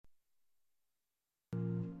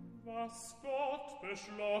Was Gott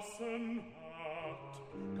beschlossen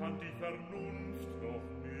hat, kann die Vernunft doch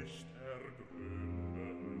nicht ergreifen.